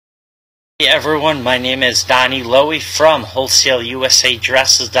Hey everyone, my name is Donnie Lowy from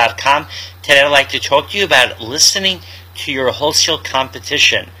WholesaleUSADresses.com. Today I'd like to talk to you about listening to your wholesale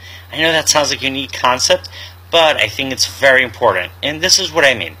competition. I know that sounds like a unique concept, but I think it's very important. And this is what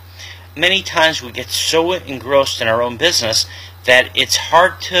I mean. Many times we get so engrossed in our own business that it's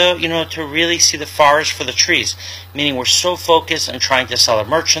hard to really see the forest for the trees. Meaning we're so focused on trying to sell our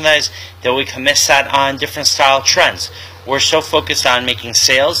merchandise that we can miss out on different style trends. We're so focused on making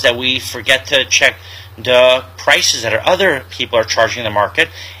sales that we forget to check the prices that other people are charging in the market.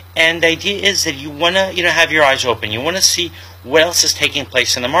 And the idea is that you want to have your eyes open. You want to see what else is taking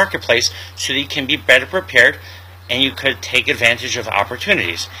place in the marketplace so that you can be better prepared and you could take advantage of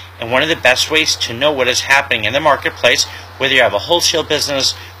opportunities. And one of the best ways to know what is happening in the marketplace, whether you have a wholesale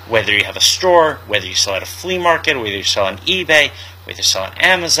business, whether you have a store, whether you sell at a flea market, whether you sell on eBay, whether you sell on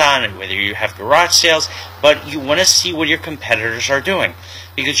Amazon, and whether you have garage sales, but you want to see what your competitors are doing.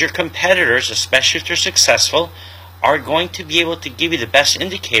 Because your competitors, especially if they're successful, are going to be able to give you the best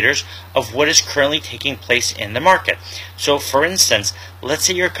indicators of what is currently taking place in the market. So for instance, let's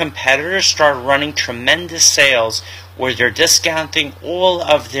say your competitors start running tremendous sales where they're discounting all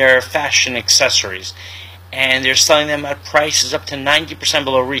of their fashion accessories and they're selling them at prices up to 90%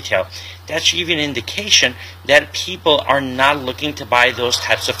 below retail. That should give you an indication that people are not looking to buy those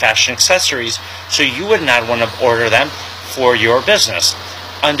types of fashion accessories, so you would not want to order them for your business.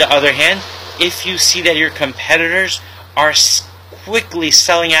 On the other hand, if you see that your competitors are quickly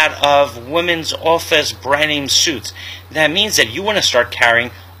selling out of women's office brand name suits, that means that you want to start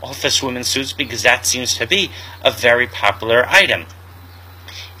carrying office women's suits because that seems to be a very popular item.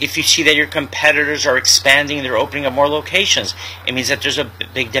 If you see that your competitors are expanding, they're opening up more locations, it means that there's a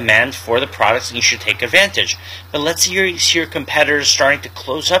big demand for the products and you should take advantage. But let's say you see your competitors starting to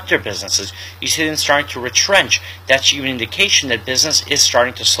close up their businesses. You see them starting to retrench. That should give an indication that business is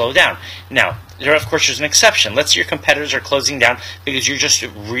starting to slow down. Now, of course, there's an exception. Let's say your competitors are closing down because you're just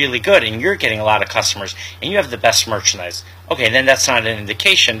really good and you're getting a lot of customers and you have the best merchandise. Okay, then that's not an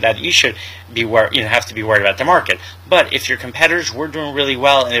indication that you should be have to be worried about the market. But if your competitors were doing really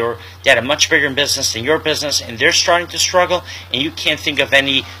well and they had a much bigger business than your business and they're starting to struggle and you can't think of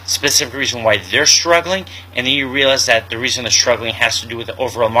any specific reason why they're struggling, and then you realize that the reason they're struggling has to do with the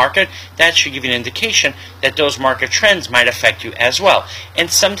overall market, that should give you an indication that those market trends might affect you as well.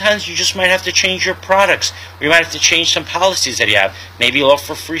 And sometimes you just might have to change your products. You might have to change some policies that you have. Maybe you'll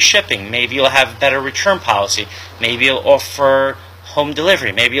offer free shipping. Maybe you'll have a better return policy. Maybe you'll offer home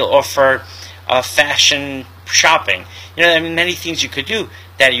delivery. Maybe you'll offer fashion shopping. Many things you could do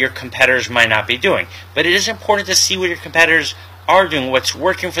that your competitors might not be doing. But it is important to see what your competitors are doing, what's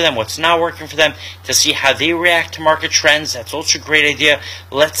working for them, what's not working for them, to see how they react to market trends. That's also a great idea.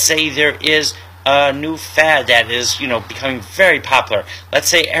 Let's say there is a new fad that is, becoming very popular. Let's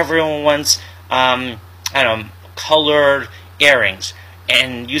say everyone wants, colored earrings,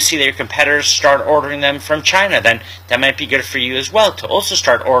 and you see that your competitors start ordering them from China, then that might be good for you as well to also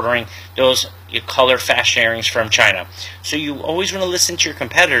start ordering those colored fashion earrings from China. So you always want to listen to your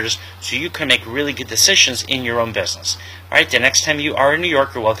competitors so you can make really good decisions in your own business. All right, the next time you are in New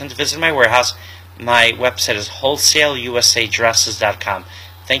York, you're welcome to visit my warehouse. My website is WholesaleUSADresses.com.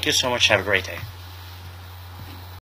 Thank you so much. Have a great day.